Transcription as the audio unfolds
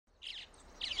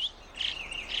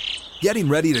Getting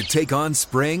ready to take on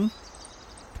spring?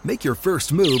 Make your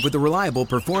first move with the reliable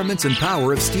performance and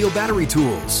power of Steel battery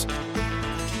tools.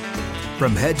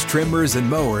 From hedge trimmers and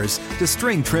mowers to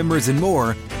string trimmers and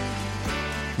more,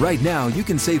 right now you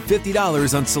can save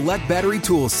 $50 on select battery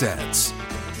tool sets.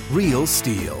 Real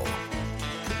Steel.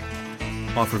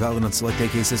 Offer valid on select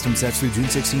AK system sets through June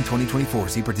 16, 2024.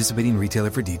 See participating retailer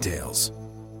for details.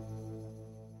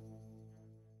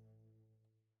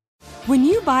 When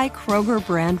you buy Kroger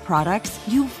brand products,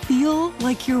 you feel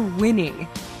like you're winning.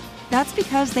 That's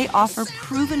because they offer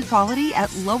proven quality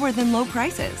at lower than low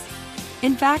prices.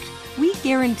 In fact, we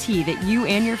guarantee that you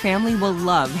and your family will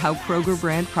love how Kroger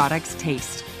brand products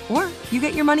taste, or you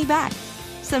get your money back.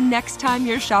 So next time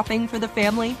you're shopping for the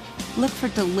family, look for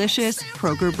delicious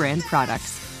Kroger brand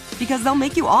products, because they'll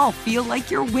make you all feel like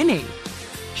you're winning.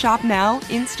 Shop now,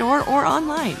 in-store, or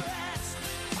online.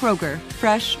 Kroger,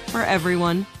 fresh for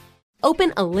everyone.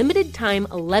 Open a limited-time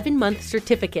 11-month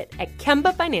certificate at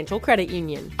Kemba Financial Credit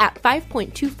Union. At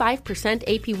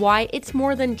 5.25% APY, it's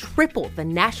more than triple the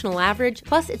national average,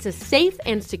 plus it's a safe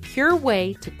and secure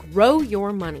way to grow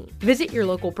your money. Visit your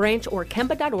local branch or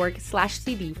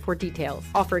kemba.org/cd for details.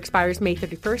 Offer expires May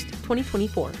 31st,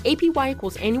 2024. APY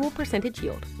equals annual percentage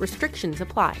yield. Restrictions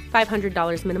apply.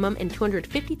 $500 minimum and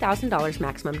 $250,000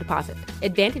 maximum deposit.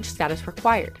 Advantage status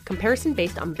required. Comparison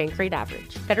based on bank rate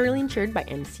average. Federally insured by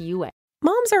NCUA.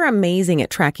 Moms are amazing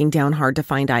at tracking down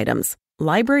hard-to-find items.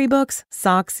 Library books,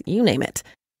 socks, you name it.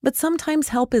 But sometimes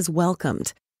help is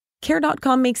welcomed.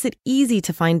 Care.com makes it easy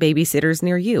to find babysitters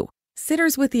near you.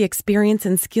 Sitters with the experience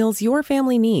and skills your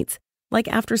family needs, like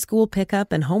after-school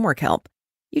pickup and homework help.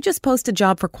 You just post a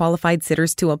job for qualified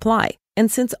sitters to apply.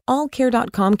 And since all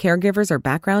Care.com caregivers are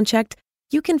background checked,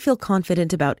 you can feel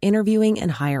confident about interviewing and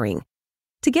hiring.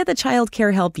 To get the child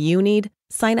care help you need,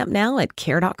 sign up now at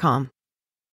Care.com.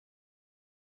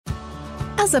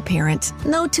 As a parent,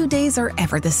 no 2 days are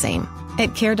ever the same.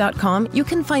 At Care.com, you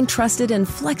can find trusted and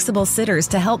flexible sitters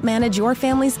to help manage your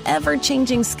family's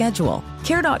ever-changing schedule.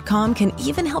 Care.com can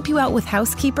even help you out with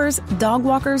housekeepers, dog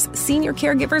walkers, senior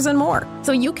caregivers, and more,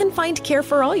 so you can find care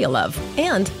for all you love.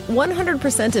 And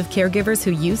 100% of caregivers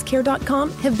who use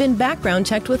Care.com have been background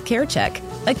checked with CareCheck,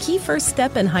 a key first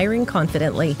step in hiring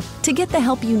confidently. To get the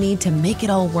help you need to make it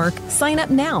all work, sign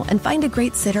up now and find a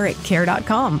great sitter at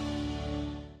Care.com.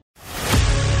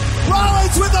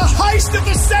 Rollins with the heist of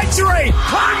the century!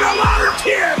 Climb the ladder,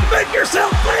 kid! Make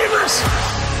yourself famous!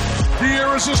 The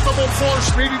irresistible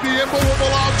force meeting the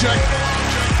immovable object.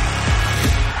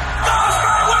 God's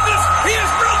my witness! He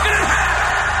is broken in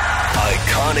half!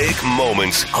 Iconic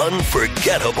moments,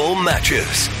 unforgettable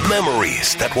matches,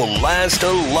 memories that will last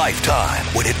a lifetime.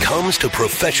 When it comes to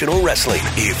professional wrestling,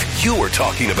 if you are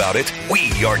talking about it,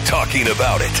 we are talking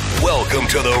about it. Welcome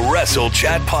to the Wrestle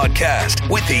Chat Podcast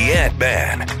with the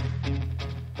Ant-Man.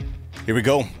 Here we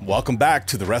go. Welcome back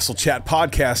to the Wrestle Chat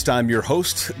Podcast. I'm your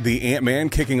host, the Ant-Man,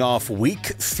 kicking off week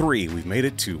 3. We've made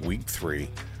it to week 3.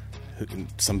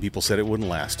 Some people said it wouldn't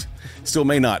last. Still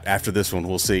may not after this one.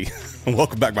 We'll see.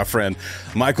 Welcome back, my friend,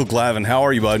 Michael Glavin. How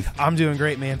are you, bud? I'm doing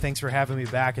great, man. Thanks for having me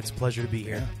back. It's a pleasure to be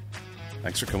here.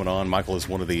 Thanks for coming on. Michael is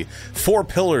one of the 4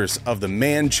 pillars of the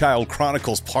Man-Child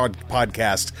Chronicles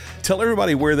podcast. Tell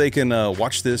everybody where they can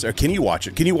watch this, or can you watch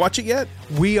it? Can you watch it yet?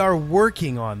 We are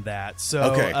working on that. So,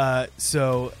 okay.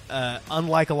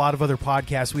 Unlike a lot of other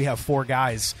podcasts, we have 4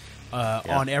 guys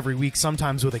on every week,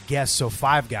 sometimes with a guest, so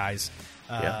 5 guys.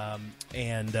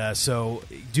 So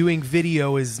doing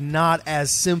video is not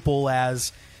as simple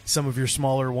as some of your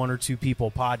smaller 1 or 2 people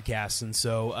podcasts, and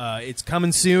so it's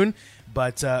coming soon.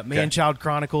 But Man-Child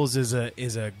Chronicles is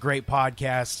a great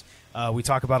podcast. We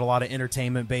talk about a lot of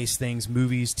entertainment-based things,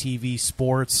 movies, TV,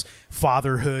 sports,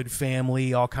 fatherhood,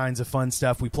 family, all kinds of fun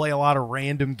stuff. We play a lot of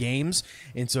random games,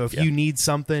 and so if you need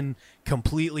something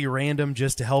completely random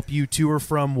just to help you to or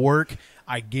from work,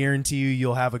 I guarantee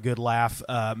you'll have a good laugh.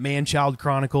 Man-Child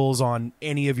Chronicles on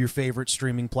any of your favorite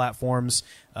streaming platforms.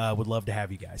 Would love to have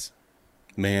you guys.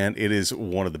 Man, it is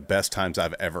one of the best times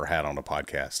I've ever had on a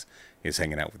podcast. Is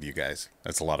hanging out with you guys.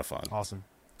 That's a lot of fun. Awesome.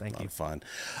 Thank you. Fun.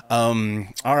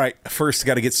 All right. First,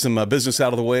 got to get some business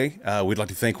out of the way. We'd like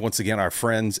to thank once again our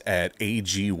friends at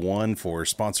AG1 for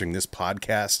sponsoring this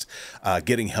podcast.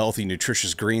 Getting healthy,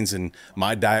 nutritious greens in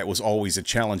my diet was always a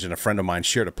challenge, and a friend of mine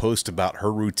shared a post about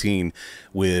her routine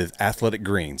with Athletic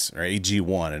Greens, or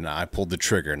AG1, and I pulled the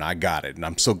trigger, and I got it, and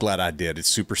I'm so glad I did. It's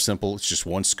super simple. It's just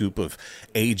 1 scoop of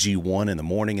AG1 in the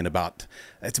morning and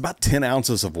it's about 10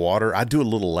 ounces of water. I do a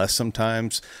little less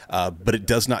sometimes, but it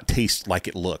does not taste like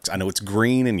it looks. looks. I know it's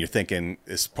green and you're thinking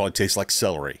this probably tastes like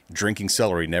celery. Drinking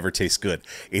celery never tastes good.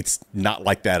 It's not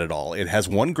like that at all. It has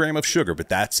 1 gram of sugar, but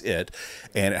that's it.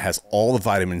 And it has all the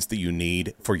vitamins that you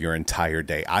need for your entire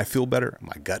day. I feel better.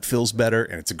 My gut feels better.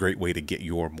 And it's a great way to get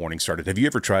your morning started. Have you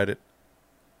ever tried it?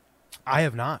 I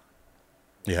have not.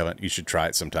 You haven't? You should try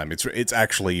it sometime. It's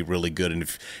actually really good, and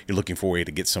if you're looking for a way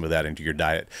to get some of that into your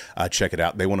diet, check it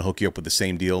out. They want to hook you up with the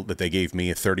same deal that they gave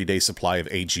me, a 30-day supply of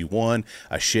AG1,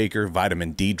 a shaker,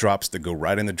 vitamin D drops that go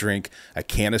right in the drink, a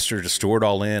canister to store it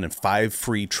all in, and 5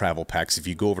 free travel packs. If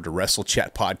you go over to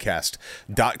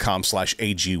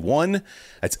WrestleChatPodcast.com/AG1,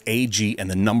 that's AG and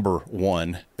the number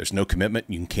 1. There's no commitment.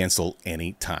 You can cancel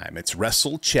any time. It's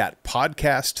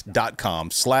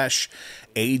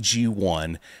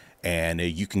WrestleChatPodcast.com/AG1. And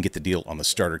you can get the deal on the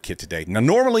starter kit today. Now,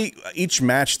 normally, each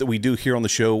match that we do here on the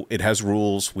show, it has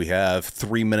rules. We have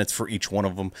 3 minutes for each one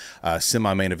of them.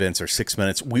 Semi-main events are 6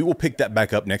 minutes. We will pick that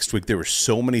back up next week. There were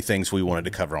so many things we wanted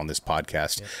to cover on this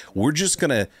podcast. Yeah. We're just going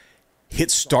to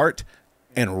hit start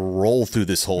and roll through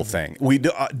this whole thing. We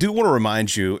do want to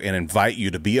remind you and invite you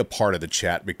to be a part of the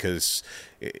chat, because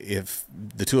if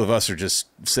the two of us are just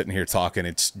sitting here talking,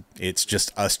 it's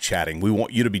just us chatting. We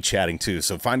want you to be chatting too.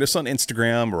 So find us on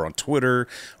Instagram or on Twitter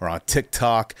or on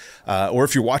TikTok, or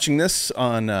if you're watching this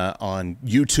on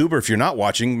YouTube, or if you're not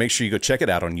watching, make sure you go check it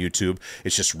out on YouTube.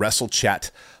 It's just Wrestle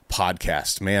Chat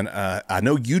Podcast. Man, I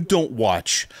know you don't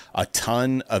watch a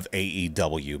ton of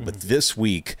AEW, but this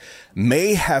week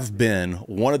may have been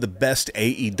one of the best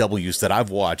AEWs that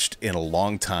I've watched in a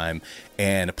long time,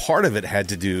 and part of it had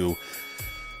to do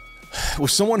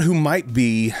with someone who might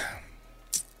be,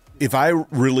 if I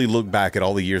really look back at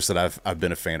all the years that I've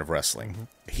been a fan of wrestling,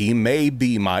 he may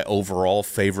be my overall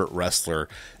favorite wrestler,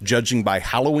 judging by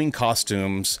Halloween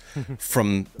costumes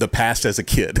from the past as a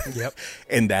kid. Yep.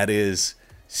 And that is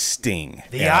Sting.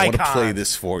 The icon. I want to play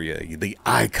this for you. The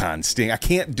icon, Sting. I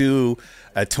can't do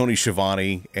Tony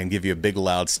Schiavone and give you a big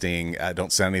loud Sting. I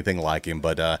don't sound anything like him,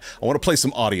 but I want to play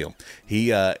some audio.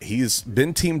 He's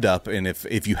been teamed up, and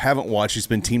if you haven't watched, he's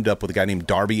been teamed up with a guy named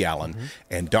Darby Allin,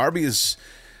 and Darby is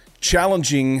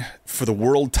challenging for the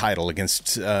world title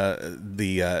against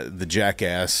the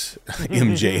jackass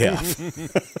MJF.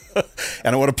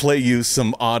 And I want to play you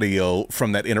some audio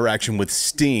from that interaction with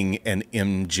Sting and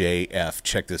MJF.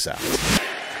 Check this out.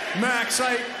 Max,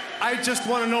 I just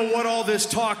want to know what all this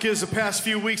talk is the past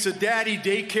few weeks of daddy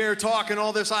daycare talk and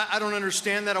all this. I don't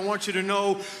understand that. I want you to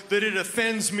know that it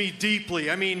offends me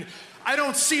deeply. I mean, I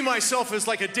don't see myself as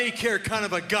like a daycare kind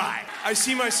of a guy. I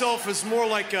see myself as more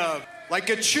like a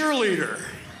cheerleader.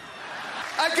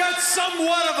 I got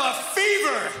somewhat of a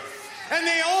fever, and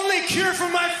the only cure for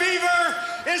my fever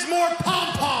is more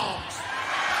pom-poms.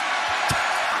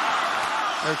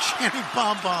 They're chanting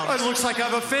pom-poms. It looks like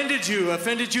I've offended you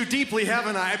deeply,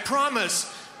 haven't I? I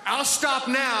promise I'll stop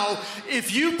now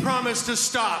if you promise to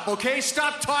stop, okay?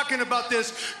 Stop talking about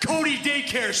this Cody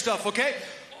daycare stuff, okay?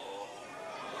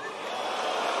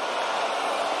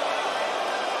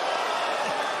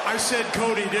 I said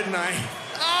Cody, didn't I?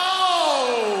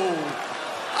 Oh!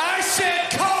 I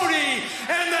said Cody,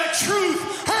 and the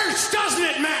truth hurts, doesn't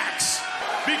it, Max?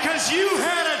 Because you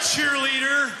had a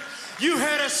cheerleader, you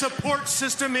had a support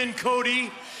system in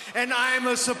Cody, and I'm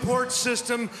a support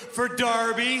system for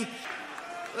Darby.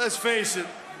 Let's face it,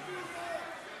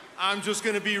 I'm just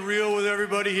going to be real with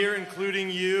everybody here, including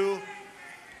you.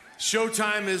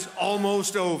 Showtime is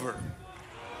almost over.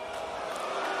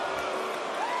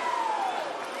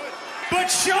 But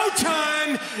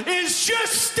showtime is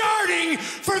just starting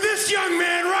for this young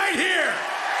man right here.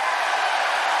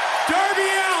 Darby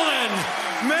Allin,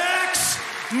 Max,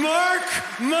 mark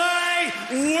my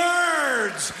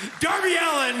words. Darby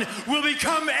Allin will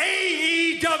become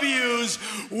AEW's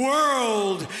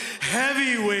World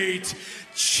Heavyweight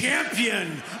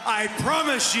Champion. I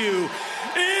promise you,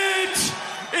 it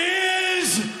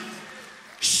is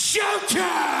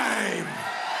showtime.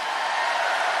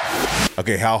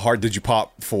 Okay, how hard did you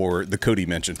pop for the Cody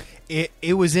mention?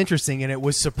 It was interesting, and it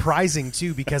was surprising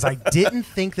too, because I didn't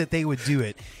think that they would do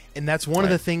it. And that's one of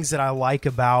the things that I like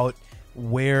about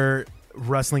where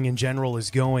wrestling in general is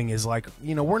going, is like,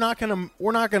 you know, we're not gonna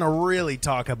really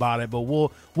talk about it, but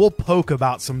we'll poke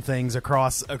about some things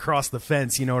across the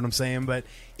fence, you know what I'm saying? But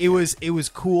it was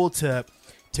cool to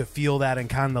feel that and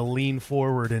kind of lean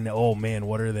forward and, oh man,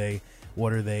 what are they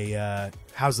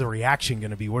how's the reaction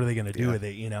going to be? What are they going to do with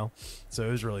it, you know? So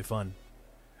it was really fun.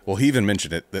 Well, he even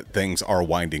mentioned it, that things are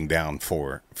winding down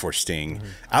for Sting.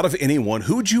 Out of anyone,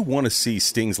 who would you want to see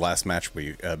Sting's last match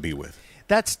be with?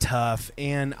 That's tough.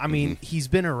 And, I mean, he's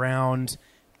been around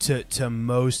to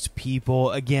most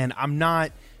people. Again, I'm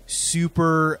not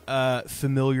super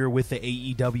familiar with the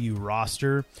AEW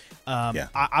roster.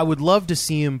 I would love to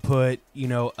see him put,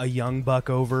 a young buck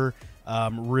over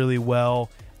really well.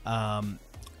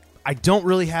 I don't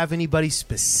really have anybody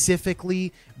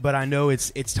specifically, but I know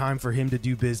it's time for him to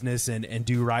do business and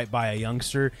do right by a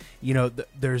youngster.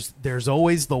 There's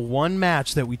always the one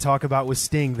match that we talk about with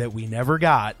Sting that we never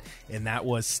got, and that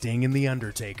was Sting and The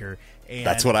Undertaker. And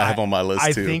that's what I have on my list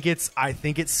too. I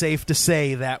think it's safe to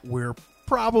say that we're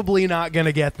probably not going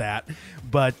to get that,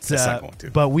 but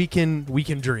we can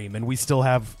dream, and we still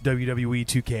have WWE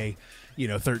 2K.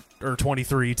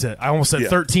 23 to, I almost said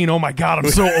 13. Oh my God,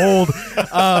 I'm so old.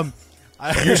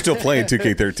 You're still playing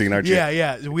 2K13, aren't you?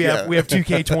 Yeah. We have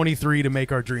 2K23 to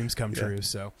make our dreams come true.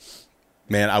 So,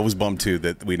 man, I was bummed too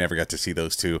that we never got to see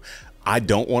those two. I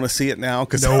don't want to see it now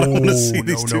because I want to see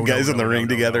these two guys in the ring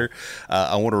together.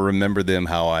 I want to remember them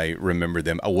how I remember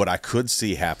them. What I could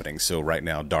see happening. So right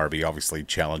now, Darby obviously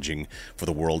challenging for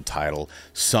the world title.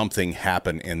 Something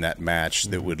happened in that match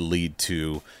that would lead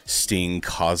to Sting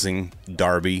causing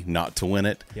Darby not to win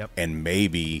it. Yep. And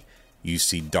maybe you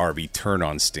see Darby turn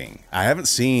on Sting. I haven't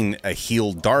seen a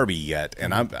heel Darby yet,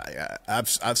 and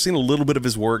I've seen a little bit of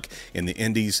his work in the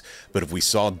indies. But if we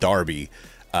saw Darby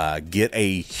get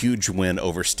a huge win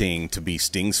over Sting to be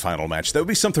Sting's final match, that would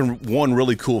be something,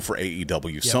 really cool for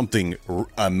AEW, yep. Something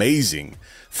amazing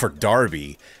for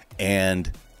Darby, and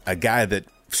a guy that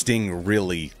Sting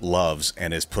really loves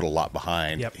and has put a lot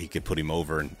behind. Yep. He could put him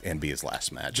over and be his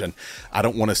last match. And I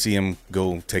don't want to see him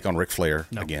go take on Ric Flair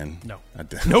again. No,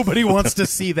 nobody wants to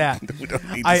see that. We don't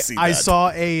need to see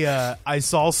that. I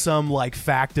saw some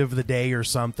fact of the day or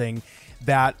something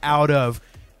that out of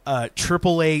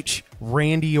Triple H,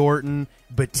 Randy Orton,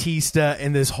 Batista,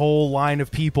 and this whole line of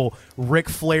people, Ric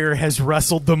Flair has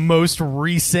wrestled the most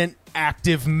recent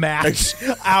active match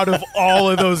out of all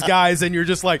of those guys, and you're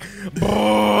just like,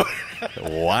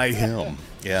 why him?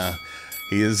 Yeah.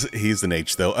 He's an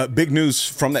H, though. Big news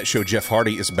from that show, Jeff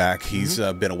Hardy is back. He's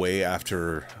been away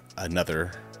after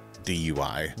another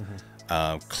DUI.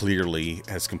 Clearly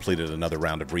has completed another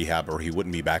round of rehab, or he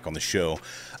wouldn't be back on the show.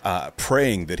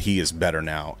 Praying that he is better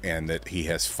now and that he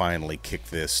has finally kicked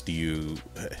this.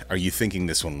 Are you thinking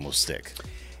this one will stick?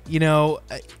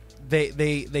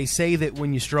 They say that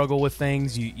when you struggle with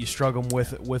things, you struggle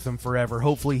with them forever.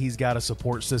 Hopefully he's got a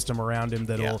support system around him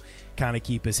that'll kind of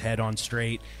keep his head on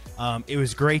straight. It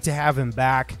was great to have him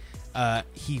back.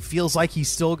 He feels like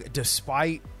he's still,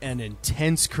 despite an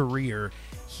intense career,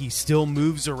 he still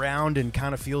moves around and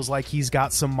kind of feels like he's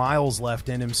got some miles left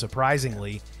in him,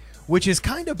 surprisingly, which is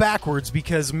kind of backwards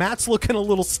because Matt's looking a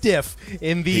little stiff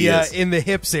in the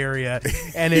hips area,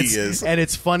 and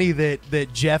it's funny that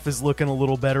Jeff is looking a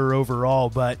little better overall.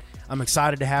 But I'm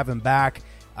excited to have him back.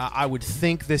 I would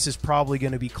think this is probably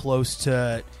going to be close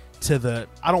to the,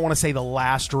 I don't want to say the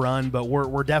last run, but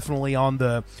we're definitely on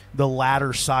the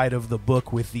latter side of the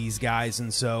book with these guys,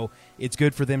 and so it's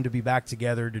good for them to be back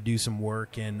together to do some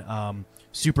work, and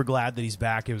super glad that he's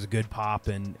back. It was a good pop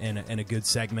and a good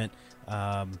segment.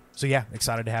 So yeah,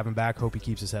 excited to have him back. Hope he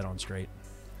keeps his head on straight.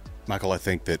 Michael, I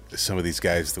think that some of these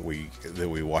guys that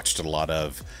we watched a lot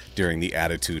of during the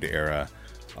Attitude Era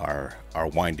are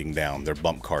winding down. Their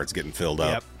bump cards getting filled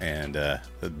up, and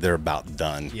they're about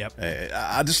done.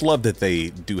 I just love that they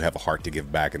do have a heart to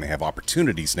give back, and they have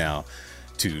opportunities now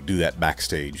to do that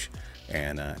backstage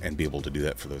and be able to do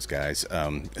that for those guys.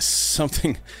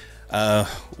 Something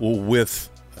with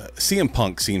CM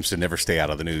Punk seems to never stay out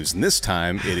of the news, and this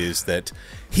time it is that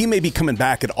he may be coming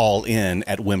back at All In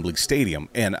at Wembley Stadium,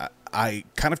 and I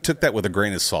kind of took that with a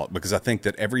grain of salt because I think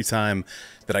that every time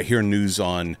that I hear news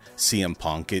on CM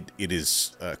Punk, it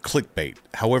is clickbait.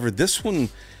 However, this one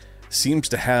seems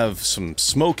to have some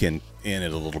smoke in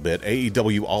it a little bit.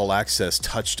 AEW All Access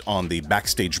touched on the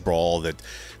backstage brawl that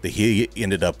he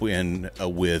ended up in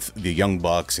with the Young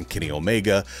Bucks and Kenny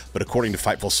Omega, but according to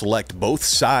Fightful Select, both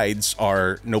sides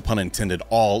are, no pun intended,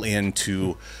 all in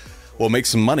to, make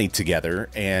some money together,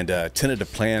 and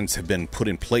tentative plans have been put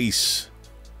in place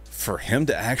for him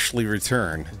to actually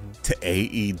return to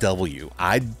AEW.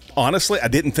 I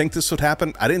didn't think this would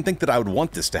happen. I didn't think that I would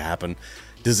want this to happen.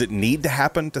 Does it need to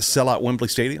happen to sell out Wembley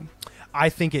Stadium? I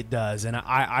think it does, and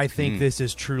I think this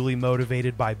is truly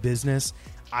motivated by business.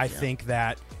 I think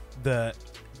that the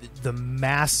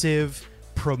massive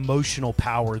promotional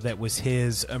power that was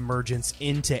his emergence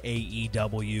into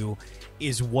AEW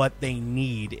is what they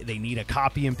need. They need a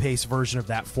copy and paste version of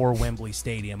that for Wembley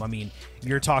Stadium. I mean,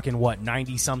 you're talking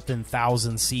 90-something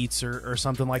thousand seats or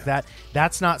something like that.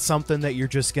 That's not something that you're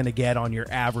just going to get on your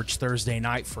average Thursday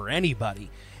night for anybody.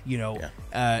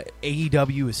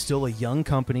 AEW is still a young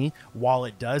company. While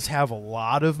it does have a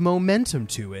lot of momentum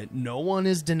to it, no one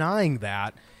is denying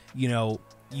that.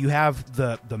 You have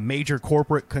the major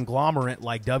corporate conglomerate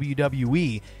like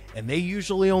WWE, and they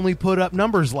usually only put up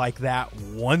numbers like that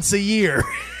once a year.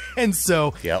 And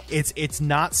so it's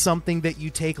not something that you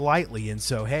take lightly. And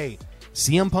so, hey,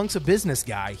 CM Punk's a business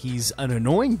guy. He's an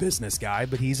annoying business guy,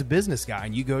 but he's a business guy.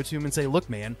 And you go to him and say, look,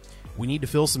 man, we need to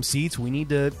fill some seats. We need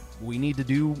to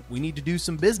do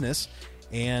some business,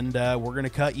 and we're going to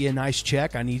cut you a nice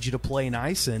check. I need you to play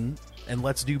nice, and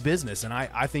let's do business. And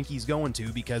I think he's going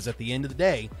to, because at the end of the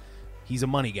day, he's a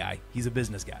money guy. He's a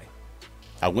business guy.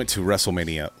 I went to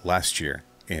WrestleMania last year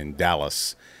in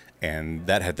Dallas, and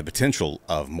that had the potential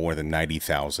of more than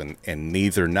 90,000, and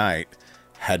neither night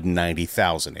had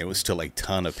 90,000. It was still a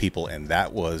ton of people, and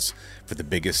that was for the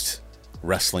biggest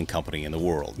wrestling company in the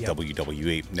world,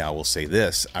 WWE. Now, I will say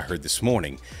this. I heard this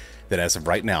morning that as of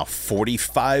right now,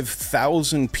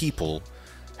 45,000 people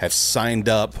have signed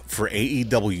up for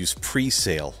AEW's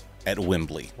pre-sale at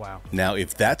Wembley. Wow. Now,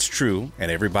 if that's true and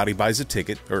everybody buys a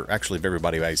ticket, or actually if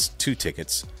everybody buys 2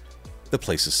 tickets, the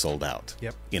place is sold out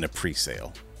in a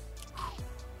pre-sale.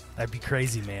 That'd be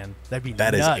crazy, man. That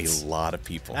nuts. Is a lot of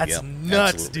people. That's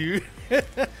nuts, dude.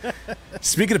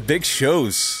 Speaking of big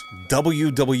shows,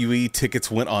 WWE tickets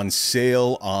went on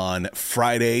sale on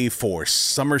Friday for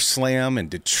SummerSlam in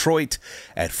Detroit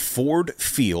at Ford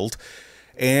Field.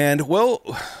 And, well,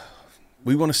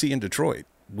 we want to see you in Detroit.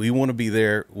 We want to be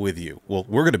there with you. Well,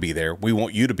 we're going to be there. We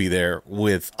want you to be there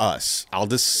with us. I'll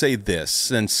just say this,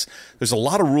 since there's a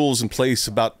lot of rules in place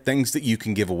about things that you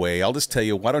can give away, I'll just tell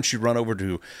you, why don't you run over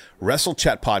to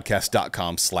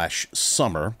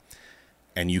WrestleChatPodcast.com/summer,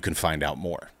 and you can find out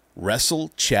more.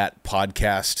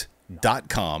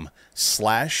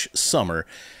 WrestleChatPodcast.com/summer,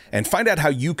 and find out how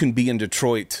you can be in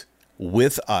Detroit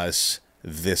with us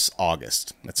this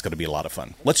August. That's going to be a lot of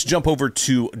fun. Let's jump over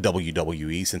to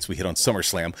WWE since we hit on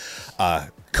SummerSlam.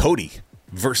 Cody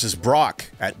versus Brock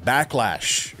at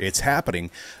Backlash. It's happening.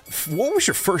 What was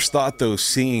your first thought, though,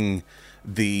 seeing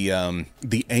the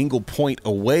angle point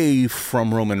away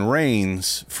from Roman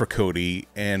Reigns for Cody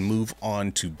and move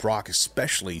on to Brock,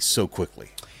 especially so quickly?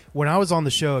 When I was on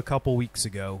the show a couple weeks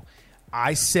ago,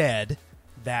 I said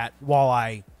that while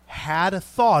I had a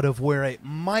thought of where it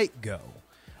might go,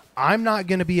 I'm not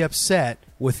going to be upset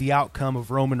with the outcome of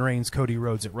Roman Reigns, Cody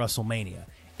Rhodes at WrestleMania.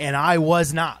 And I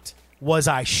was not. Was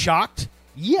I shocked?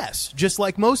 Yes. Just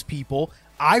like most people,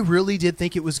 I really did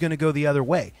think it was going to go the other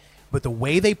way. But the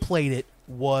way they played it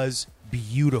was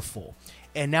beautiful.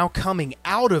 And now coming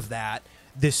out of that,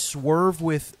 this swerve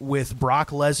with Brock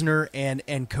Lesnar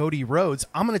and Cody Rhodes,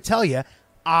 I'm going to tell you,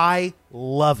 I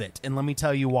love it. And let me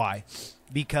tell you why.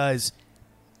 Because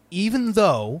even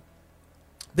though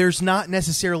there's not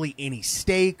necessarily any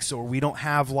stakes, or we don't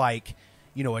have a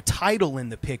title in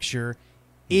the picture,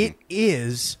 it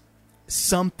is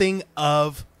something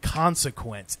of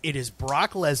consequence. It is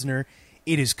Brock Lesnar.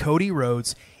 It is Cody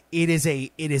Rhodes. It is a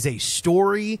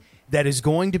story that is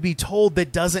going to be told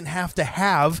that doesn't have to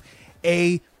have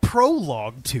a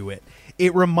prologue to it.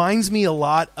 It reminds me a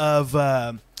lot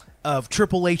of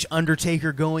Triple H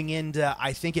Undertaker going into,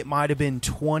 I think it might have been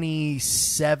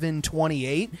 27,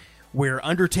 28, where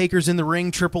Undertaker's in the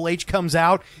ring, Triple H comes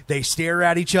out, they stare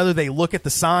at each other, they look at the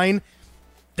sign.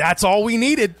 That's all we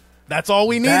needed. That's all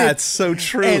we needed. That's so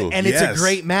true. And it's a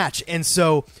great match. And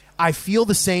so I feel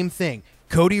the same thing.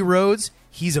 Cody Rhodes,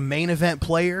 he's a main event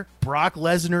player. Brock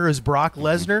Lesnar is Brock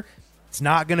Lesnar. It's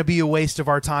not going to be a waste of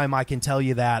our time, I can tell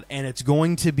you that. And it's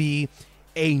going to be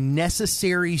a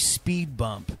necessary speed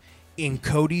bump in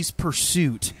Cody's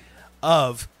pursuit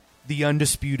of the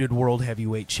undisputed World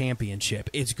Heavyweight Championship.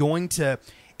 It's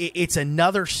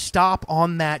another stop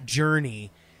on that journey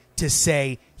to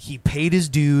say he paid his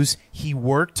dues, he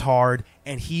worked hard,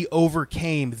 and he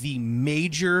overcame the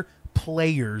major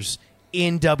players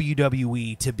in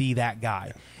WWE to be that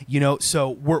guy. So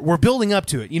we're building up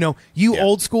to it.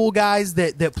 Old school guys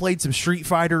that played some Street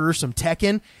Fighter or some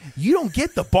Tekken, you don't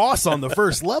get the boss on the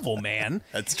first level, man.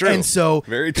 That's true. And so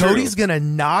Very true. Cody's going to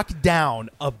knock down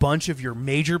a bunch of your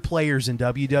major players in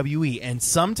WWE, and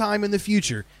sometime in the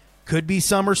future, could be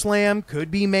SummerSlam, could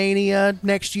be Mania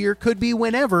next year, could be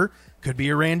whenever, could be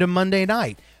a random Monday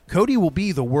night. Cody will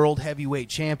be the World Heavyweight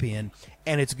Champion,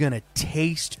 and it's going to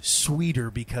taste sweeter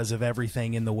because of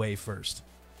everything in the way first.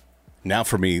 Now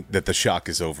for me, that the shock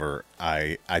is over,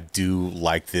 I do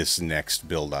like this next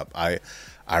build-up. I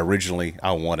originally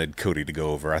wanted Cody to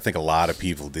go over. I think a lot of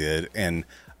people did. And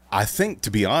I think,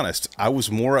 to be honest, I was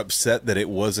more upset that it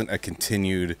wasn't a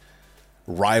continued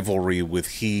rivalry with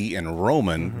he and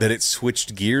Roman, that it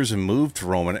switched gears and moved to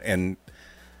Roman. And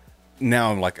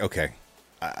now I'm like, okay,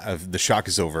 the shock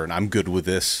is over and I'm good with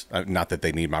this. Not that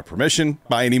they need my permission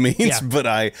by any means, but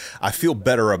I feel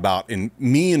better about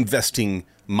me investing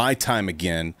my time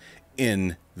again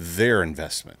in their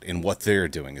investment, in what they're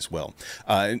doing as well.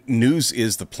 News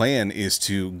is the plan is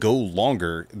to go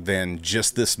longer than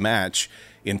just this match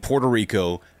in Puerto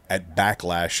Rico at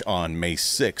Backlash on May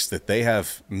 6th, that they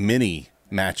have many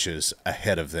matches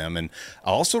ahead of them. And I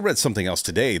also read something else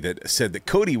today that said that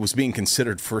Cody was being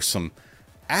considered for some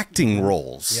acting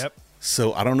roles. Yep.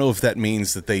 So I don't know if that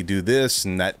means that they do this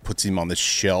and that puts him on the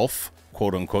shelf,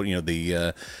 quote unquote,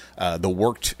 the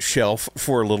worked shelf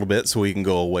for a little bit, so he can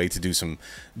go away to do some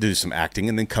acting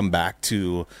and then come back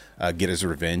to get his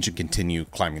revenge and continue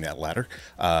climbing that ladder.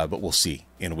 But we'll see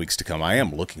in weeks to come. I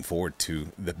am looking forward to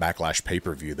the Backlash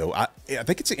pay-per-view, though. I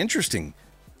think it's interesting.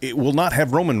 It will not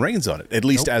have Roman Reigns on it, at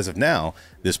least as of now.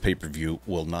 This pay-per-view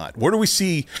will not. Where do we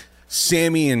see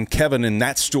Sammy and Kevin in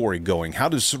that story going? How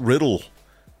does Riddle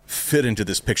fit into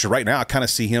this picture? Right now I kind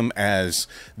of see him as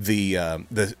the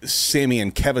Sammy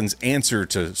and Kevin's answer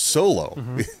to Solo.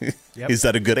 Mm-hmm. Yep. Is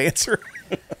that a good answer?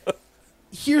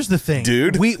 Here's the thing,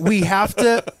 dude. We have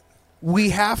to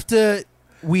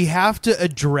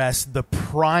address the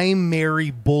primary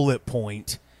bullet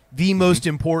point, the most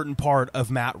important part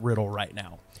of Matt Riddle right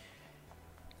now.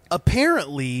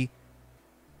 Apparently,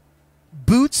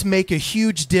 boots make a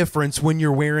huge difference when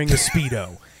you're wearing a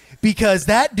Speedo. Because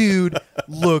that dude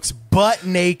looks butt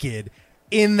naked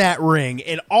in that ring,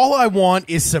 and all I want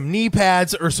is some knee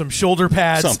pads or some shoulder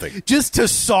pads, something, just to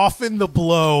soften the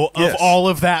blow of all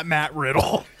of that Matt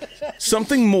Riddle.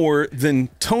 Something more than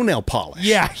toenail polish.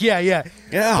 Yeah.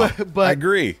 But I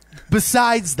agree.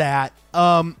 Besides that,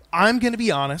 I'm going to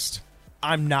be honest.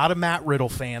 I'm not a Matt Riddle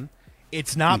fan.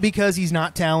 It's not because he's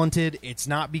not talented. It's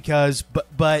not because,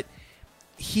 but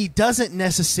he doesn't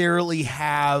necessarily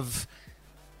have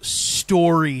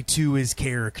story to his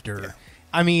character. Yeah.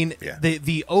 I mean,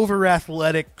 the over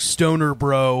athletic stoner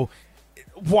bro,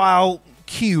 while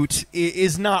cute,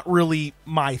 is not really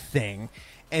my thing.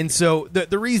 And so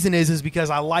the reason is because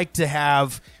I like to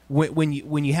have, when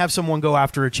you have someone go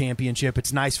after a championship,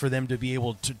 it's nice for them to be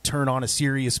able to turn on a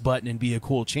serious button and be a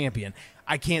cool champion.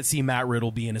 I can't see Matt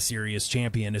Riddle being a serious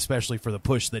champion, especially for the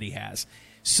push that he has.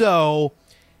 So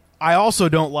I also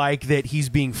don't like that he's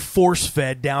being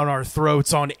force-fed down our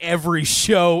throats on every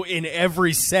show in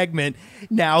every segment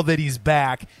now that he's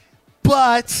back.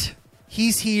 But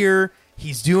he's here.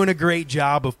 He's doing a great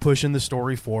job of pushing the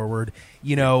story forward.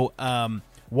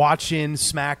 Watching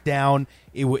SmackDown,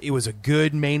 it was a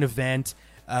good main event.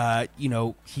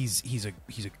 He's a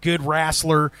good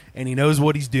wrestler, and he knows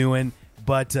what he's doing.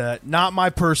 But not my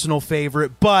personal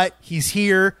favorite. But he's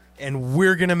here, and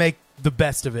we're going to make the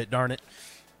best of it, darn it.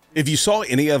 If you saw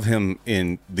any of him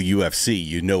in the UFC,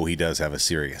 you know he does have a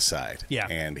serious side. Yeah.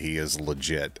 And he is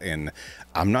legit. And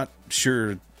I'm not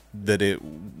sure that it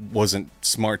wasn't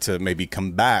smart to maybe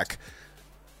come back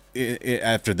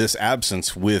after this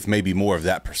absence with maybe more of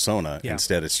that persona. Yeah.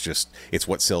 Instead, it's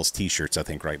what sells T-shirts, I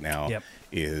think, right now. Yep.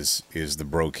 Is the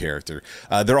bro character.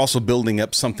 They're also building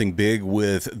up something big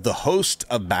with the host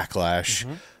of Backlash,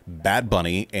 Bad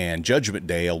Bunny, and Judgment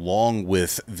Day, along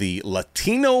with the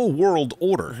Latino World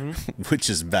Order, which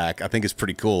is back. I think it's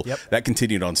pretty cool. Yep. That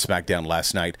continued on SmackDown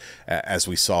last night as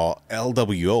we saw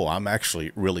LWO. I'm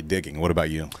actually really digging. What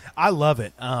about you? I love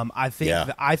it. I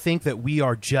think that we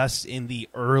are just in the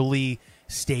early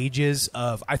stages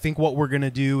of, I think what we're going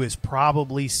to do is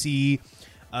probably see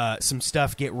some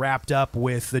stuff get wrapped up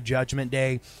with the Judgment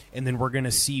Day, and then we're going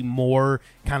to see more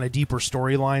kind of deeper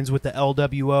storylines with the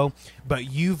LWO. But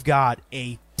you've got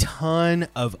a ton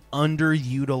of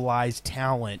underutilized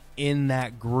talent in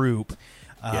that group.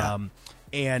 And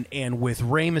with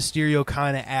Rey Mysterio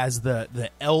kind of as the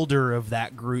elder of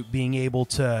that group, being able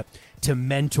to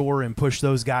mentor and push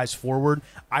those guys forward,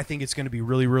 I think it's going to be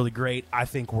really, really great. I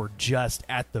think we're just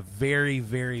at the very,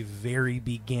 very, very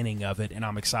beginning of it, and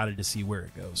I'm excited to see where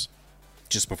it goes.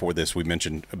 Just before this, we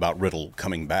mentioned about Riddle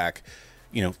coming back.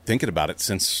 Thinking about it,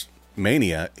 since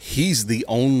Mania, he's the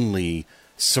only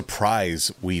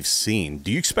surprise we've seen.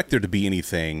 Do you expect there to be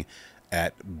anything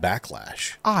at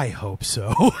Backlash? I hope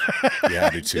so. Yeah, I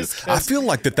do too. I feel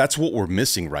like that's what we're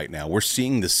missing right now. We're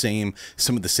seeing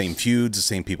some of the same feuds, the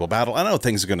same people battle. I know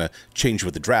things are going to change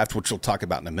with the draft, which we'll talk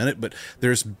about in a minute, but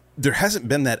there hasn't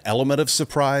been that element of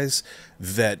surprise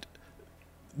that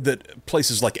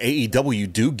places like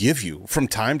AEW do give you from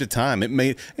time to time.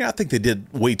 I think they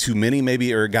did way too many,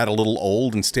 maybe, or got a little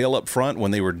old and stale up front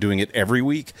when they were doing it every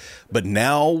week. But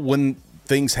now when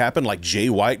things happen, like Jay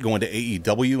White going to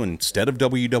AEW instead of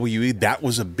WWE, that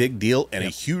was a big deal and a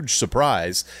huge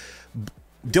surprise.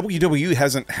 WWE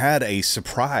hasn't had a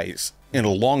surprise in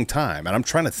a long time, and I'm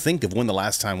trying to think of when the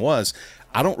last time was.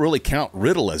 I don't really count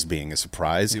Riddle as being a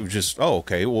surprise. It was just,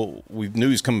 okay, well, we knew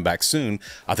he was coming back soon.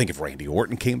 I think if Randy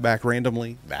Orton came back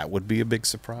randomly, that would be a big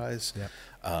surprise. Yep.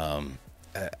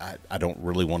 I don't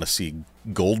really want to see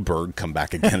Goldberg come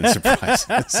back again and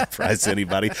surprise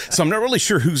anybody. So I'm not really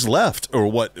sure who's left or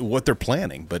what they're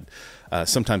planning, but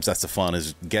sometimes that's the fun,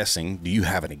 is guessing. Do you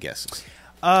have any guesses?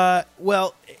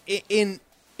 Well,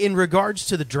 in regards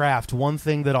to the draft, one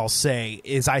thing that I'll say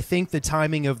is I think the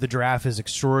timing of the draft is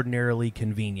extraordinarily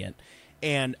convenient.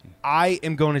 And I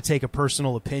am going to take a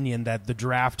personal opinion that the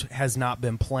draft has not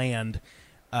been planned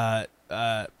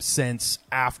since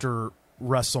after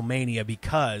WrestleMania,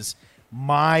 because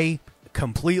my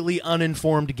completely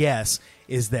uninformed guess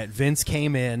is that Vince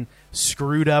came in,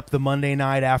 screwed up the Monday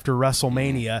night after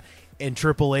WrestleMania, and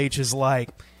Triple H is like,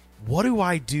 what do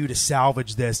I do to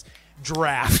salvage this?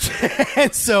 Draft.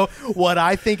 And so what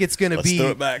I think it's going to be,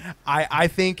 throw it back. I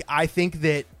think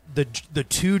that the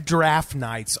two draft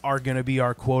nights are going to be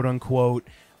our quote unquote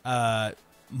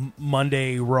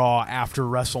Monday Raw after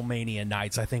WrestleMania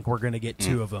nights. I think we're going to get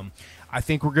two of them. I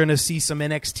think we're going to see some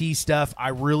NXT stuff. I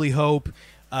really hope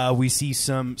we see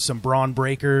some Braun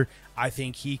Breaker. I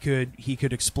think he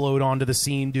could explode onto the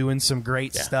scene doing some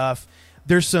great stuff.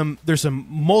 There's some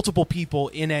multiple people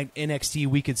in NXT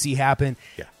we could see happen.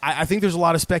 Yeah. I think there's a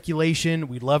lot of speculation.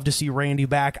 We'd love to see Randy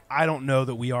back. I don't know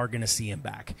that we are going to see him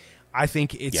back. I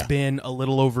think it's been a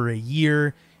little over a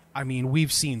year. I mean,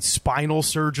 we've seen spinal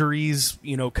surgeries,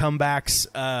 comebacks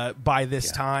by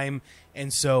this time.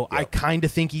 And so I kind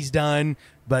of think he's done,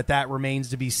 but that remains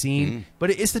to be seen. Mm-hmm. But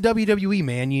it's the WWE,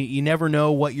 man. You never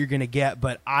know what you're going to get.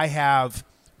 But I have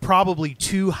probably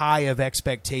too high of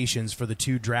expectations for the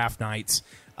two draft nights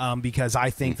because I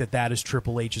think that is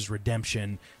Triple H's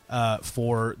redemption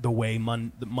for the way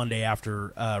Monday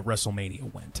after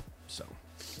WrestleMania went. So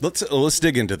let's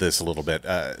dig into this a little bit.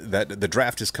 That the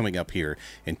draft is coming up here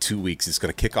in 2 weeks. It's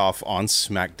going to kick off on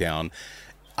SmackDown.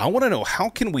 I want to know, how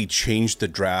can we change the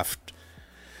draft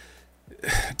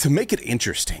to make it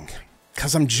interesting?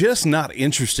 Because I'm just not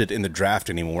interested in the draft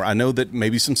anymore. I know that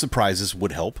maybe some surprises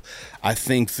would help. I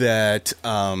think that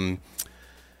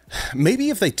maybe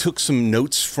if they took some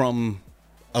notes from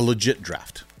a legit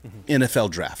draft, NFL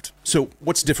draft. So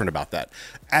what's different about that?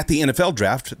 At the NFL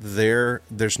draft,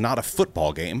 there's not a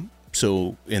football game.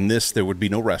 So in this, there would be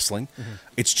no wrestling.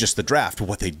 It's just the draft.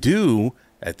 What they do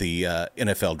at the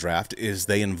NFL draft is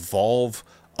they involve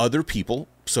other people.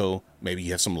 So maybe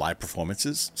you have some live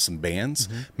performances, some bands.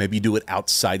 Maybe you do it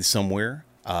outside somewhere,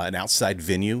 an outside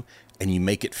venue, and you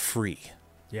make it free.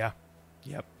 Yeah.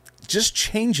 Yep. Just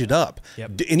change it up.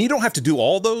 Yep. And you don't have to do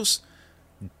all those.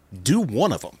 Do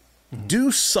one of them.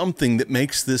 Do something that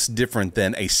makes this different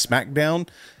than a SmackDown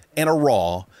and a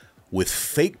Raw with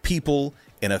fake people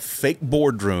in a fake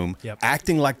boardroom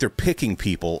acting like they're picking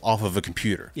people off of a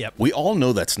computer. Yep. We all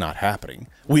know that's not happening.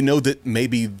 We know that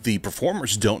maybe the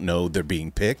performers don't know they're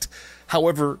being picked.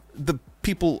 However, the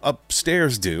people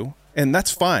upstairs do, and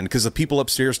that's fine because the people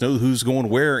upstairs know who's going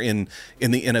where in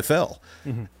the NFL.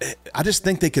 I just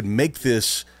think they could make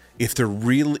this, if they're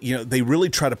really, they really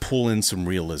try to pull in some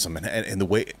realism and the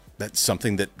way that's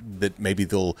something that maybe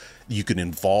you can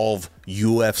involve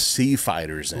UFC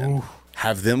fighters in. Ooh.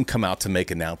 Have them come out to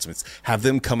make announcements. Have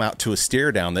them come out to a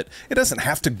stare down that it doesn't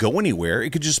have to go anywhere.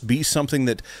 It could just be something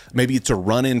that maybe it's a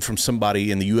run-in from somebody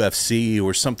in the UFC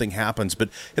or something happens, but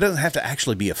it doesn't have to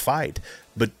actually be a fight.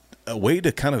 But a way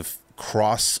to kind of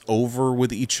cross over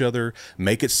with each other,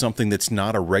 make it something that's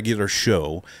not a regular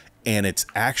show, and it's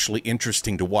actually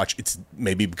interesting to watch. It's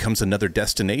maybe becomes another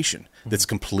destination that's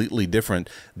completely different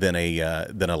than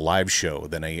a live show,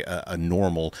 than a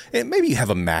normal. And maybe you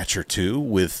have a match or two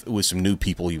with some new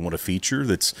people you want to feature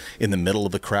that's in the middle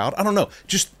of the crowd. I don't know.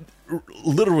 Just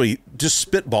literally just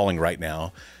spitballing right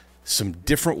now, some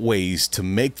different ways to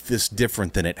make this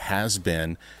different than it has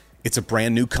been. It's a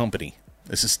brand new company.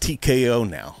 This is TKO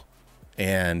now,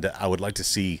 and I would like to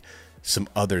see some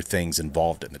other things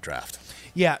involved in the draft.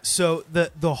 Yeah, so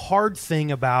the hard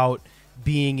thing about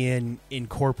being in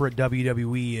corporate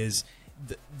WWE is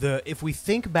the if we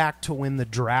think back to when the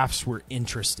drafts were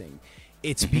interesting,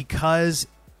 it's because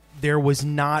there was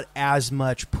not as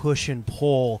much push and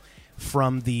pull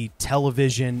from the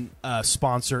television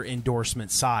sponsor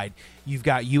endorsement side. You've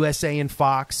got USA and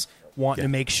Fox wanting to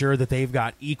make sure that they've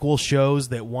got equal shows,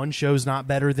 that one show's not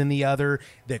better than the other,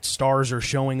 that stars are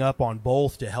showing up on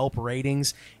both to help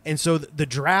ratings. And so the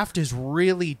draft is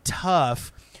really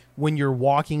tough when you're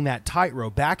walking that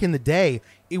tightrope. Back in the day,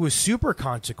 it was super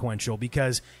consequential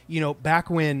because, back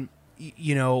when,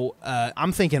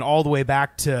 I'm thinking all the way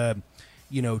back to,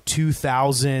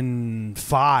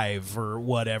 2005 or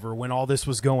whatever, when all this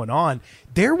was going on,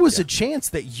 there was a chance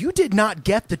that you did not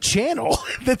get the channel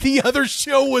that the other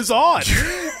show was on.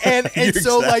 And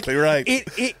so exactly right.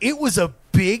 It was a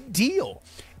big deal.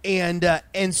 And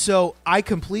so I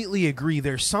completely agree.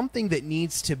 There's something that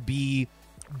needs to be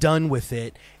done with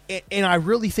it. And I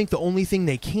really think the only thing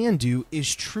they can do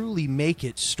is truly make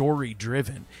it story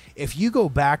driven. If you go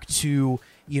back to,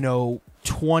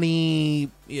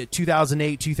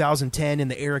 2008, 2010 in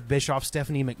the Eric Bischoff,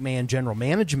 Stephanie McMahon general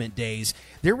management days,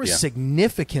 there were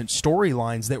significant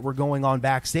storylines that were going on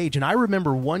backstage. And I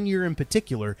remember one year in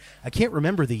particular, I can't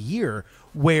remember the year,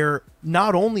 where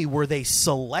not only were they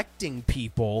selecting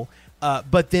people,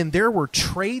 but then there were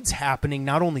trades happening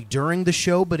not only during the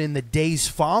show, but in the days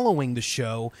following the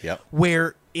show,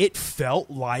 where it felt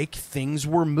like things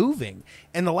were moving.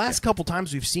 And the last couple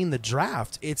times we've seen the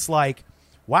draft, it's like,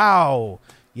 wow,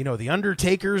 The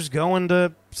Undertaker's going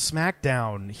to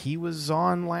SmackDown. He was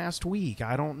on last week.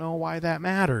 I don't know why that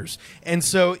matters. And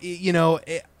so,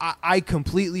 I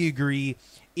completely agree.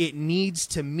 It needs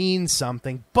to mean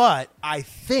something, but I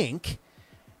think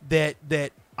that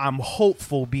I'm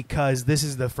hopeful because this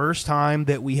is the first time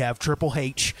that we have Triple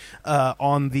H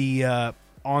on the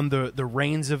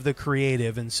reins of the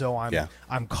creative, and so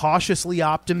I'm cautiously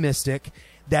optimistic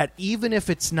that even if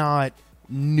it's not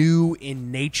new in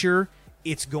nature,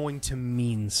 it's going to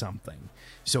mean something.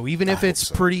 So even if it's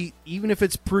pretty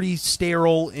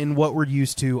sterile in what we're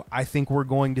used to, I think we're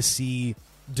going to see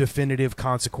definitive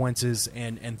consequences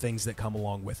and things that come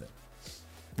along with it.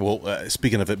 Well,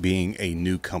 speaking of it being a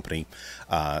new company,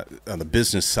 on the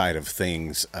business side of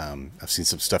things, I've seen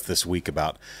some stuff this week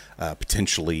about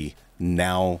potentially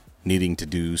now needing to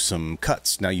do some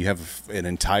cuts. Now you have an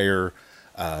entire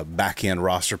back-end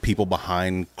roster, people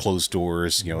behind closed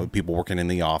doors, people working in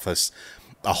the office,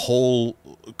 a whole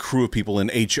crew of people in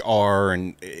HR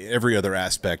and every other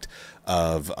aspect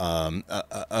of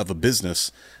a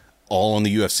business, all on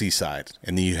the UFC side.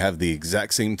 And then you have the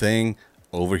exact same thing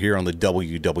over here on the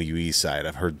WWE side.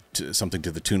 I've heard something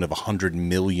to the tune of $100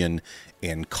 million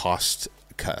in cost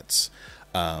cuts.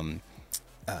 Do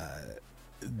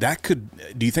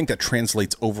you think that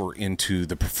translates over into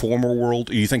the performer world,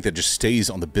 or do you think that just stays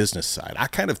on the business side? I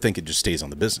kind of think it just stays on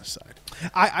the business side.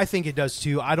 I think it does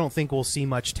too. I don't think we'll see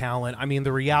much talent. I mean,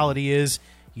 the reality is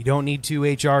you don't need 2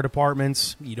 HR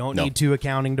departments. You don't need 2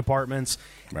 accounting departments.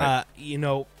 Right.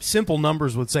 Simple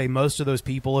numbers would say most of those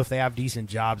people, if they have decent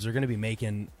jobs, are going to be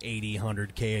making $80,000,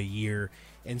 $100K a year.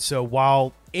 And so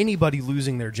while anybody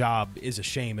losing their job is a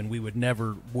shame, and we would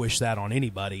never wish that on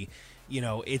anybody,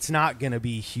 it's not going to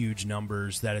be huge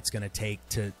numbers that it's going to take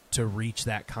to reach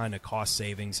that kind of cost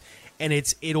savings. And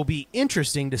it'll be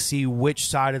interesting to see which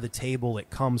side of the table it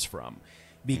comes from.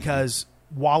 Because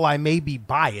while I may be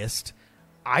biased,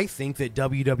 I think that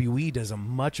WWE does a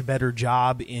much better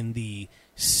job in the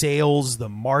sales, the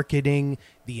marketing,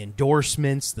 the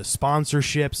endorsements, the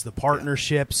sponsorships, the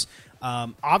partnerships.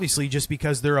 Obviously, just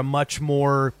because they're a much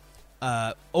more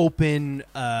open,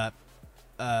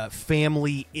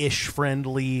 family-ish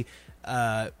friendly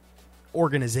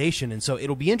organization. And so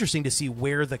it'll be interesting to see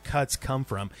where the cuts come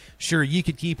from. Sure, you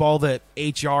could keep all the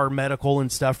HR, medical,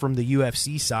 and stuff from the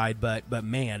UFC side, but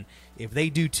man, if they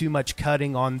do too much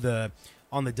cutting on the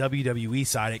WWE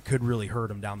side, it could really hurt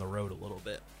them down the road a little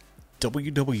bit.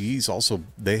 WWE's also,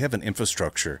 they have an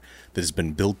infrastructure that has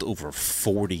been built over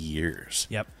 40 years.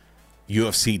 Yep.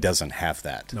 UFC doesn't have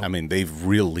that. Nope. I mean, they've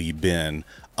really been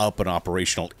up and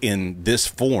operational in this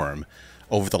form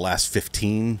over the last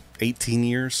 15, 18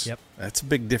 years. Yep. That's a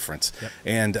big difference. Yep.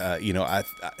 And,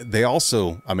 they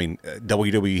also,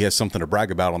 WWE has something to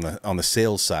brag about on the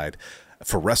sales side.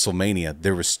 For WrestleMania,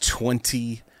 there was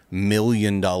 $20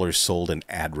 million sold in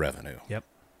ad revenue. Yep.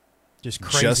 Just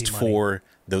crazy just money. For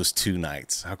those 2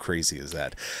 nights. How crazy is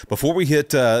that? Before we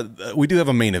hit, we do have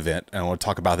a main event, and I want to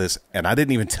talk about this, and I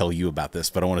didn't even tell you about this,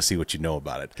 but I want to see what you know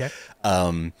about it. Okay.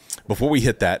 Before we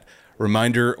hit that,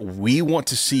 reminder, we want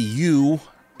to see you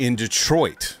in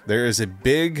Detroit. There is a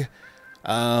big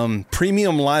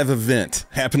premium live event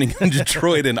happening in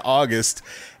Detroit in August,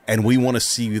 and we want to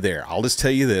see you there. I'll just tell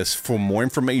you this, for more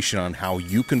information on how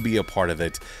you can be a part of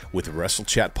it with the Wrestle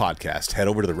Chat Podcast, head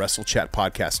over to the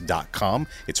WrestleChatPodcast.com.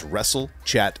 It's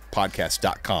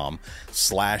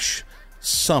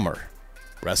WrestleChatPodcast.com/summer.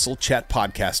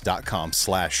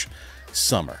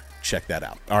 WrestleChatPodcast.com/summer. Check that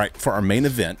out. All right, for our main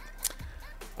event,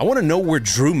 I want to know where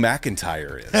Drew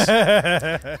McIntyre is.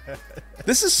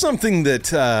 This is something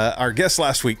that our guest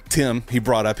last week, Tim, he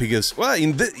brought up. He goes, well,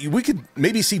 we could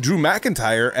maybe see Drew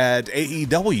McIntyre at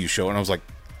AEW show. And I was like,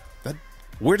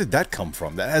 where did that come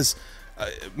from? That has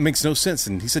It makes no sense.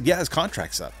 And he said, yeah, his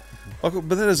contract's up. Okay,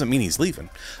 but that doesn't mean he's leaving.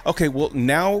 Okay, well,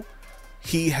 now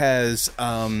he has...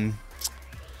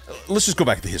 let's just go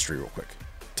back to the history real quick.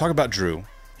 Talk about Drew.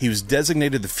 He was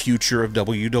designated the future of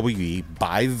WWE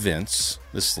by Vince.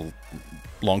 This is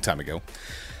a long time ago.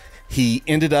 He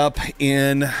ended up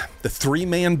in the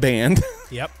 3-man band.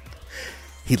 Yep.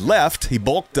 He left, he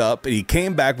bulked up, and he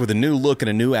came back with a new look and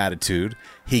a new attitude.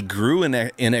 He grew in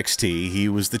NXT. He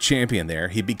was the champion there.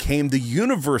 He became the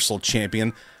Universal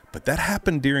Champion, but that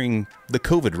happened during the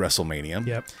COVID WrestleMania.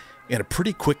 Yep. In a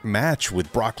pretty quick match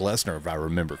with Brock Lesnar, if I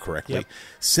remember correctly. Yep.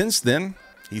 Since then,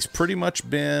 he's pretty much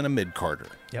been a mid-carder.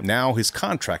 Yep. Now his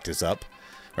contract is up,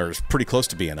 or is pretty close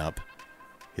to being up.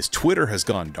 His Twitter has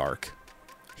gone dark.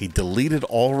 He deleted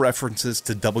all references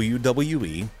to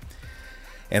WWE.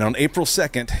 And on April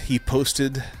 2nd, he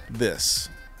posted this.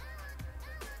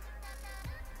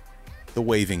 The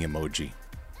waving emoji.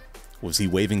 Was he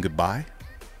waving goodbye?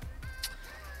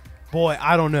 Boy,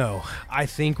 I don't know. I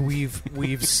think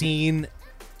we've seen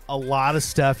a lot of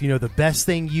stuff. You know, the best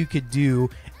thing you could do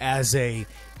as a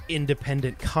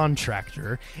independent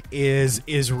contractor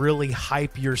is really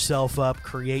hype yourself up,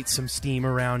 create some steam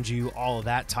around you, all of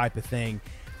that type of thing.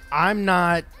 I'm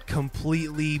not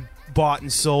completely bought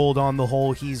and sold on the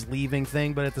whole he's leaving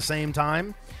thing, but at the same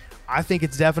time, I think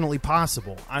it's definitely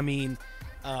possible. I mean,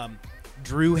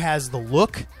 Drew has the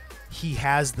look, he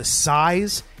has the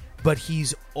size, but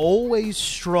he's always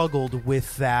struggled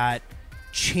with that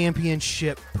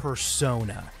championship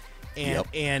persona.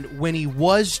 And when he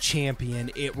was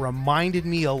champion, it reminded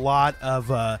me a lot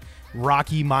of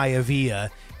Rocky Maivia,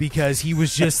 because he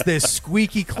was just this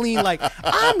squeaky clean, like,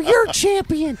 I'm your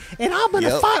champion, and I'm going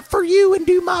to fight for you and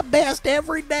do my best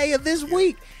every day of this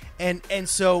week. And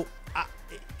so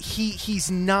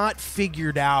he's not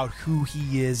figured out who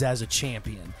he is as a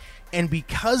champion. And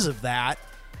because of that,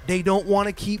 they don't want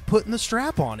to keep putting the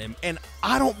strap on him. And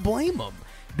I don't blame them,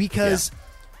 because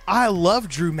I love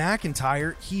Drew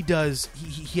McIntyre. He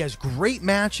has great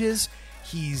matches.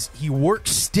 He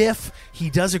works stiff. He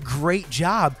does a great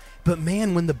job. But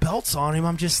man, when the belt's on him,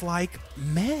 I'm just like,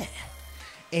 meh.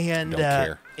 And don't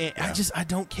care. I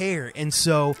don't care. And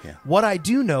so what I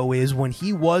do know is when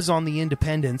he was on the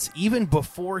independents, even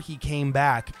before he came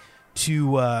back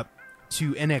to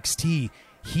NXT,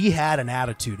 he had an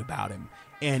attitude about him.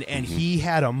 And he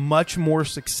had a much more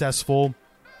successful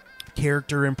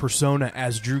character and persona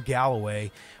as Drew Galloway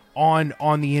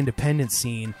on the independent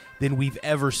scene than we've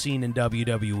ever seen in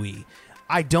WWE.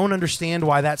 I don't understand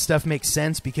why that stuff makes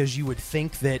sense, because you would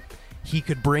think that he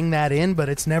could bring that in, but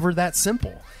it's never that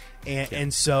simple.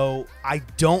 And so I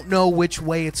don't know which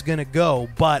way it's going to go,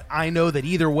 but I know that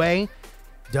either way,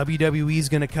 WWE is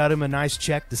going to cut him a nice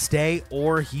check to stay,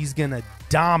 or he's going to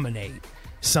dominate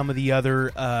some of the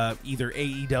other either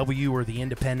AEW or the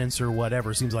independents or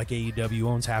whatever. Seems like AEW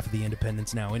owns half of the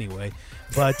independents now anyway.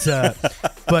 But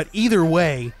but either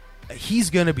way, he's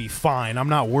going to be fine. I'm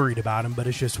not worried about him, but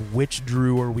it's just which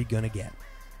Drew are we going to get?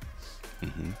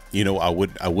 Mm-hmm. You know, I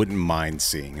wouldn't mind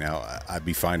seeing. Now, I'd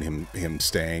be fine him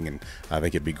staying, and I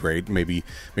think it'd be great. Maybe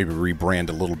rebrand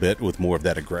a little bit with more of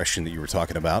that aggression that you were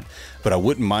talking about. But I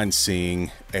wouldn't mind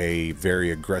seeing a very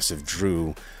aggressive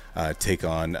Drew take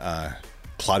on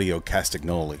Claudio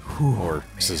Castagnoli or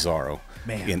Cesaro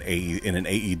in an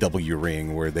AEW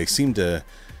ring, where they seem to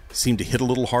hit a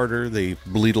little harder, they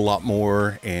bleed a lot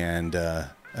more, and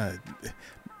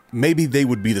maybe they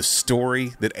would be the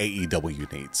story that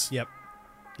AEW needs.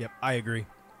 Yep, I agree.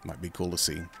 Might be cool to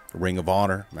see. Ring of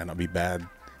Honor might not be bad.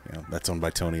 You know, that's owned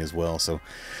by Tony as well. So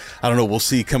I don't know. We'll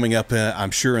see coming up, I'm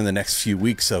sure, in the next few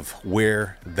weeks of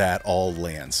where that all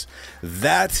lands.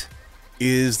 That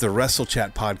is the Wrestle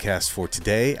Chat podcast for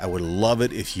today. I would love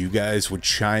it if you guys would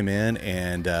chime in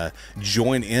and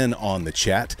join in on the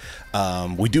chat.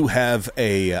 We do have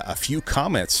a few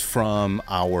comments from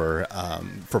our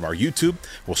YouTube.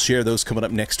 We'll share those coming up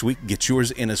next week. Get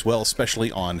yours in as well,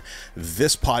 especially on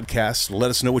this podcast. Let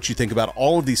us know what you think about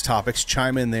all of these topics.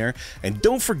 Chime in there. And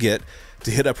don't forget to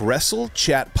hit up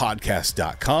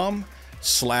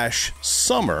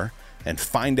WrestleChatPodcast.com/summer and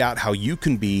find out how you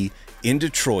can be in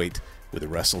Detroit with the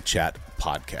Wrestle Chat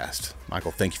podcast.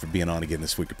 Michael, thank you for being on again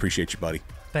this week. Appreciate you, buddy.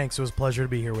 Thanks. It was a pleasure to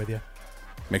be here with you.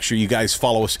 Make sure you guys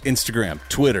follow us Instagram,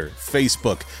 Twitter,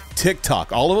 Facebook,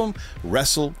 TikTok, all of them.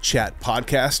 Wrestle Chat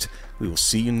podcast. We will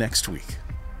see you next week.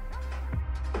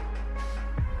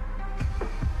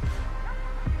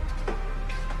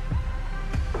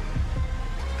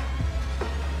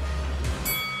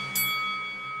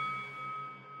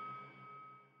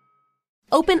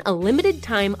 Open a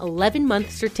limited-time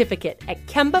 11-month certificate at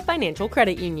Kemba Financial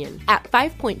Credit Union. At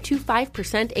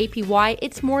 5.25% APY,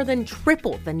 it's more than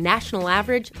triple the national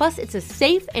average, plus it's a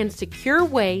safe and secure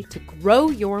way to grow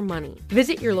your money.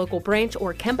 Visit your local branch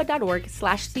or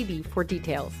kemba.org/cd for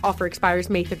details. Offer expires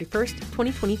May 31st,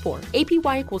 2024.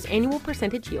 APY equals annual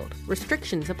percentage yield.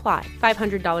 Restrictions apply.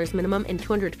 $500 minimum and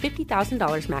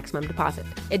 $250,000 maximum deposit.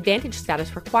 Advantage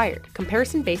status required.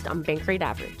 Comparison based on bank rate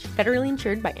average. Federally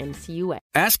insured by NCUA.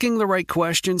 Asking the right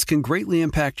questions can greatly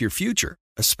impact your future,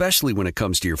 especially when it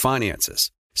comes to your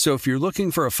finances. So if you're looking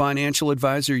for a financial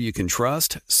advisor you can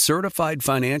trust, certified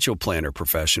financial planner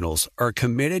professionals are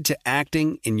committed to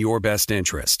acting in your best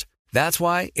interest. That's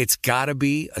why it's got to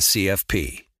be a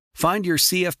CFP. Find your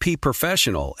CFP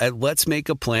professional at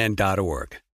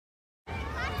letsmakeaplan.org.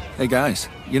 Hey guys,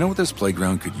 you know what this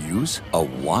playground could use? A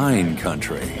wine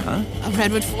country, huh? A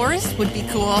redwood forest would be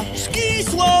cool. Ski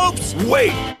slopes!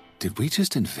 Wait! Did we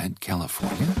just invent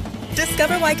California?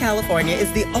 Discover why California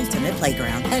is the ultimate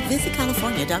playground at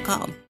visitcalifornia.com.